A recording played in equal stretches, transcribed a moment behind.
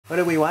What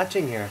are we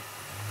watching here?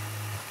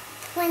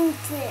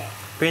 Printer.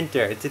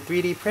 Printer. It's a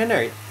 3D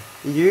printer.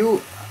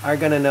 You are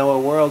going to know a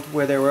world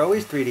where there were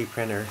always 3D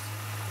printers.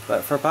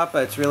 But for Papa,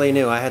 it's really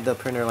new. I had the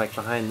printer like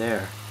behind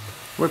there.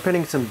 We're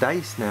printing some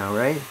dice now,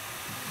 right?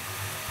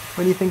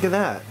 What do you think of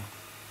that?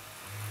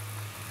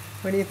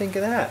 What do you think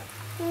of that?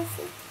 You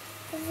see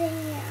the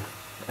video.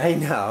 I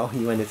know.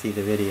 You want to see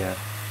the video.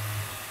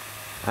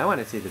 I want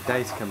to see the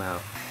dice come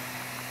out.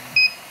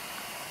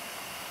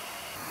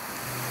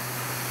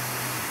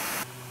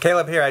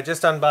 Caleb here. I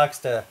just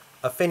unboxed a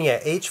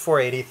Afinia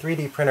H480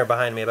 3D printer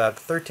behind me, about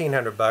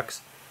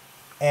 $1,300,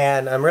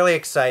 and I'm really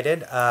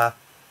excited.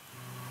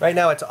 Right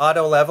now it's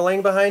auto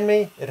leveling behind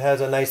me. It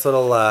has a nice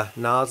little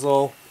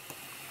nozzle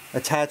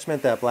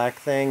attachment, that black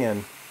thing,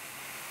 and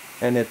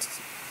it's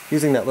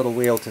using that little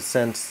wheel to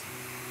sense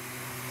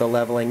the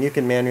leveling. You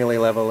can manually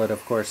level it,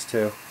 of course,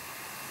 too.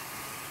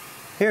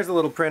 Here's a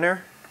little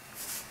printer,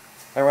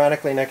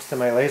 ironically next to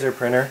my laser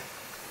printer.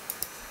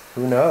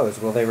 Who knows?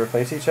 Will they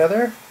replace each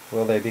other?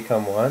 Will they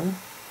become one?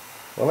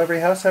 Will every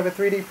house have a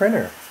 3D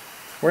printer?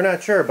 We're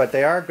not sure, but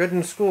they are good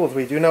in schools,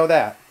 we do know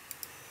that.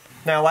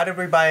 Now, why did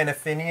we buy an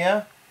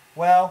Afinia?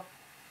 Well,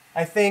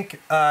 I think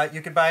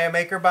you could buy a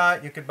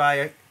MakerBot, you could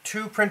buy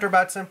two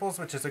PrinterBot Simples,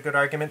 which is a good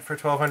argument for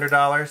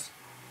 $1,200.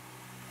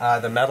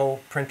 The metal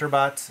printer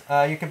bots.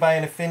 You could buy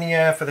an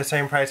Afinia for the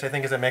same price, I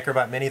think, as a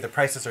MakerBot Mini. The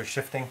prices are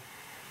shifting.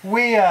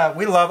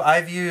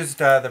 I've used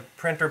the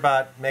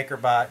PrinterBot,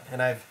 MakerBot, and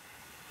I've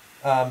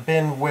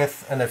been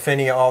with an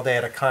Afinia all day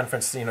at a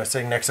conference, you know,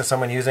 sitting next to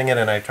someone using it,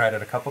 and I tried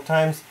it a couple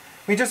times.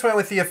 We just went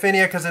with the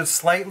Afinia because it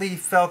slightly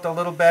felt a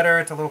little better,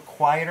 it's a little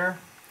quieter,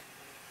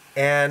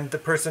 and the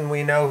person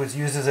we know who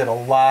uses it a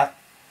lot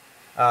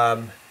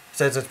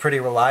says it's pretty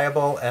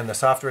reliable, and the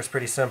software is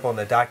pretty simple, and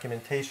the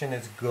documentation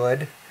is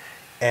good,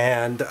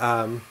 and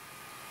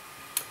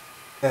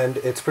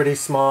it's pretty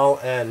small,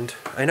 and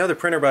I know the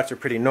printer bots are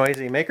pretty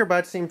noisy.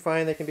 MakerBots seem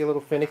fine, they can be a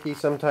little finicky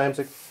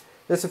sometimes.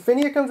 This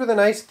Afinia comes with a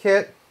nice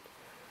kit.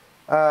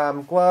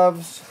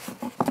 Gloves,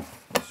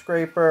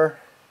 scraper,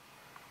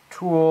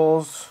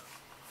 tools,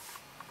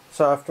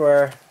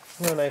 software,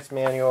 nice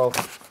manual,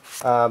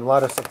 a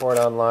lot of support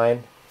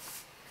online,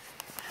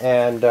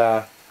 and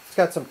it's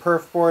got some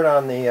perf board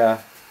on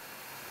the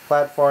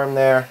platform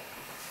there.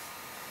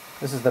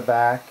 This is the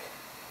back.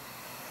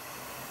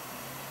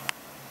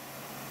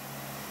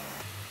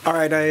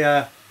 Alright,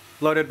 I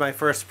loaded my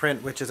first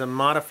print, which is a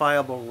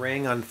modifiable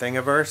ring on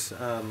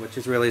Thingiverse, which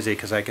is real easy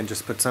because I can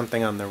just put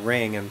something on the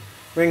ring, and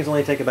rings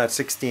only take about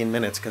 16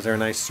 minutes because they're a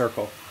nice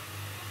circle.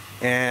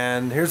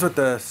 And here's what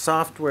the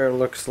software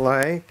looks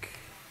like.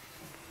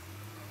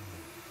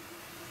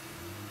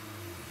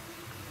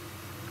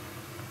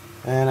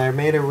 And I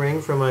made a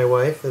ring for my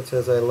wife that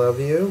says I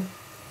love you.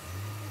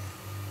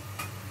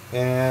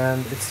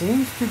 And it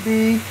seems to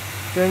be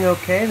doing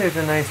okay. There's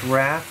a nice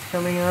raft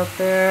coming out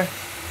there.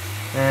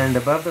 And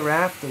above the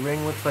raft, the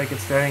ring looks like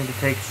it's starting to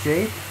take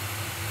shape.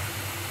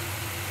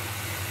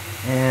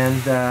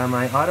 And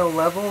I auto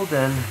leveled,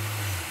 and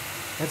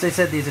as I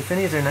said, these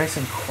Afinias are nice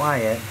and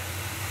quiet.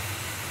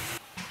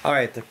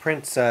 Alright, the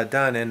print's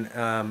done, and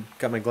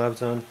got my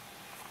gloves on.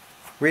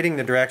 Reading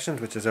the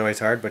directions, which is always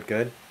hard, but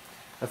good.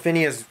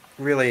 Afinia's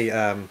really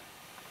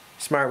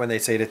smart when they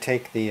say to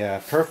take the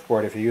perf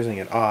board, if you're using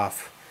it,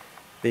 off,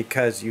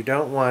 because you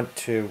don't want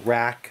to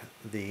rack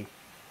the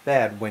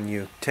bed when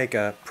you take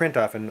a print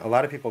off, and a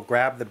lot of people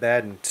grab the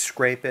bed and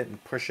scrape it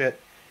and push it,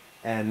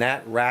 and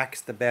that racks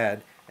the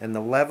bed. And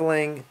the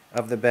leveling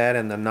of the bed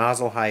and the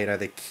nozzle height are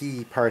the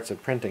key parts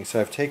of printing. So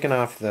I've taken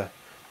off the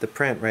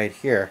print right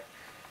here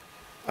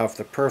off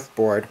the perf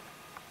board,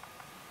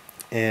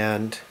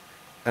 and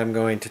I'm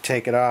going to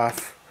take it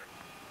off.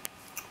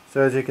 So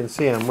as you can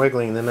see, I'm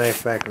wiggling the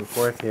knife back and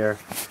forth here,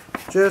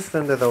 just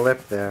under the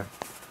lip there.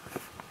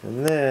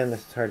 And then,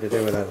 it's hard to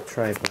do without a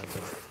tripod.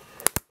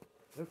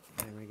 Oops,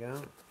 there we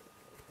go.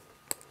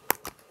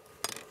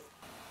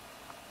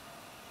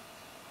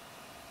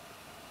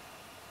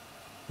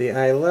 The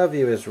I love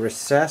you is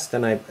recessed,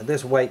 and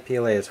this white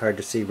PLA is hard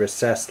to see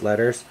recessed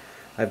letters.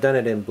 I've done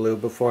it in blue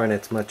before, and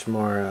it's much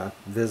more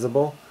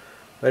visible.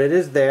 But it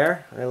is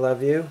there, I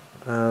love you.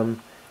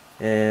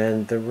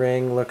 And the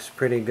ring looks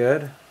pretty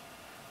good.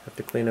 Have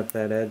to clean up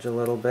that edge a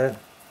little bit.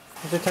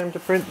 Is it time to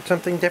print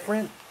something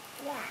different?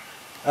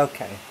 Yeah.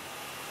 Okay.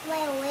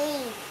 My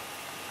ring.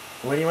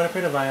 What do you want to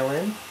print, a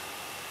violin?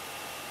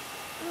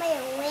 My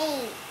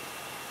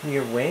ring.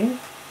 Your ring?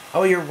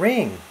 Oh, your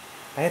ring.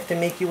 I have to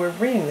make you a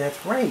ring,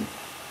 that's right.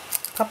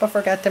 Papa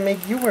forgot to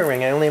make you a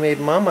ring. I only made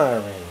Mama a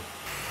ring.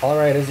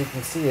 Alright, as you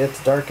can see,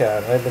 it's dark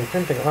out. I've been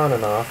printing on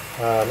and off.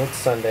 It's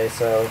Sunday,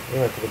 so we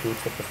went to the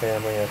beach with the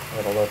family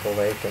at a local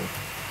lake, and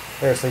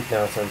they're asleep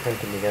now, so I'm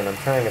printing again. I'm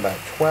trying about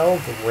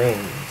 12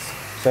 rings.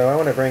 So I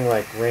want to bring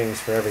like rings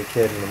for every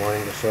kid in the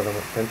morning to show them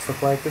what prints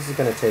look like. This is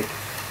going to take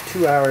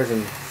 2 hours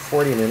and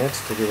 40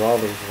 minutes to do all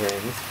these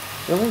rings.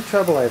 The only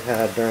trouble I've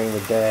had during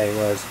the day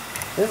was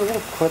there's a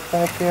little clip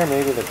back here.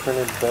 Maybe the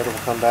printed bed will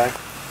come back.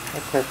 A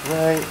clip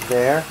right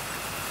there.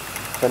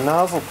 The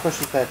nozzle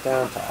pushes that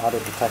down to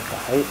auto-detect the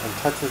height and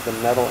touches the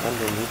metal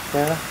underneath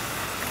there.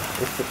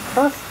 if the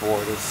perf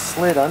board is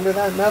slid under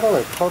that metal,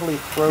 it totally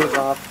throws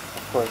off,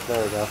 of course,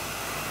 there we go.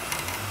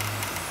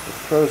 It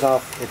throws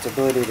off its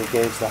ability to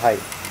gauge the height.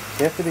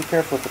 So you have to be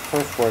careful with the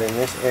perf board in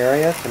this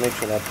area to make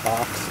sure that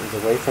box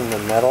is away from the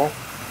metal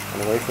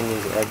and away from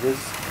these edges.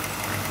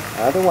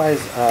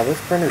 Otherwise, this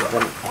printer's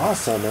been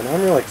awesome, and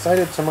I'm really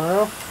excited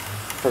tomorrow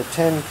for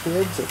 10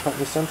 kids at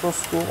Putney Central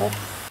School.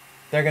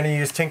 They're going to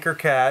use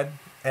Tinkercad,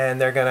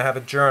 and they're going to have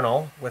a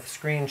journal with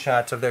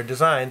screenshots of their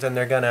designs, and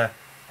they're going to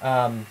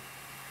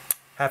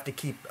have to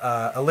keep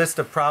a list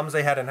of problems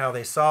they had and how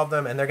they solved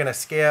them, and they're going to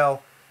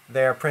scale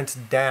their prints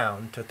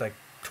down to like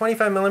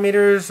 25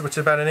 millimeters, which is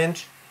about an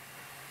inch.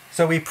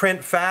 So we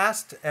print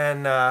fast,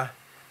 and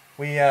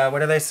we, what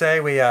do they say?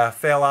 We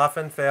fail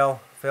often, fail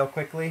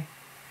quickly,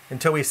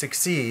 until we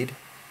succeed.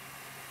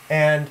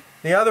 And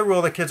the other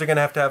rule the kids are going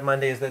to have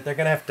Monday is that they're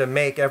going to have to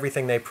make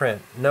everything they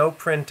print. No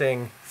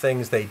printing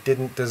things they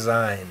didn't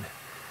design.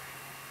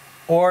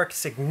 Or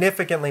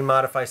significantly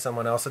modify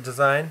someone else's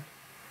design.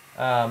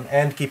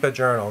 And keep a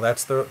journal.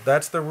 That's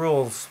the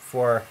rules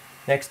for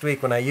next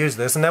week when I use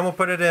this. And then we'll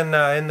put it in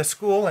the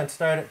school and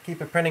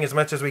keep it printing as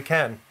much as we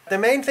can. The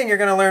main thing you're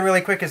going to learn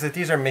really quick is that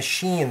these are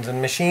machines,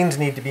 and machines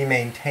need to be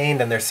maintained,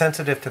 and they're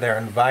sensitive to their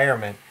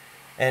environment.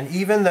 And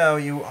even though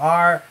you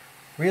are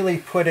really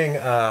putting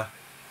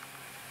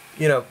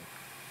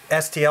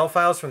STL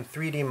files from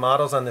 3D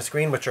models on the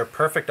screen, which are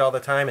perfect all the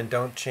time and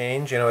don't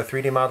change. A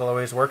 3D model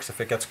always works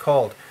if it gets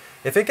cold.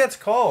 If it gets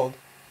cold,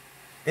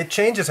 it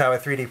changes how a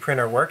 3D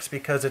printer works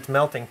because it's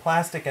melting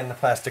plastic and the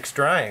plastic's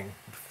drying.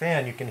 The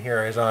fan you can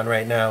hear is on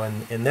right now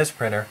in this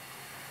printer.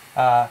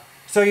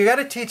 So you got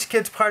to teach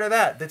kids part of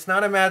that. It's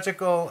not a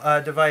magical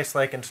device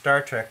like in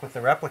Star Trek with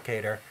the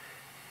replicator.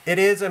 It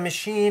is a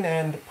machine,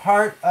 and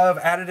part of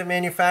additive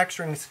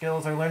manufacturing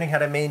skills are learning how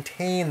to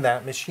maintain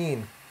that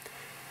machine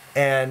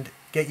and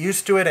get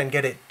used to it and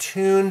get it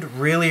tuned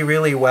really,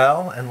 really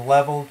well and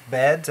leveled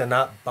beds and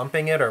not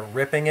bumping it or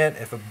ripping it.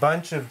 If a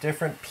bunch of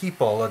different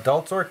people,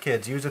 adults or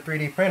kids, use a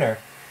 3D printer,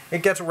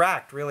 it gets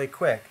racked really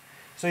quick.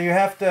 So you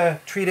have to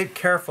treat it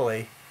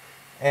carefully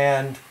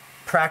and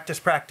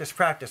practice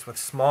with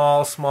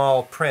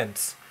small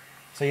prints.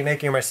 So you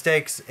make your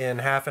mistakes in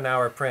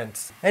half-an-hour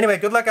prints. Anyway,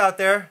 good luck out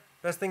there.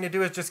 Best thing to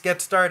do is just get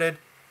started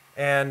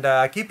and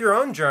keep your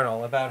own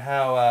journal about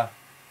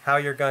how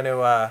you're going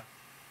to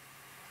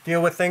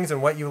deal with things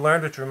and what you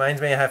learned, which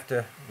reminds me I have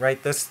to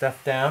write this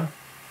stuff down.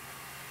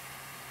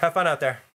 Have fun out there.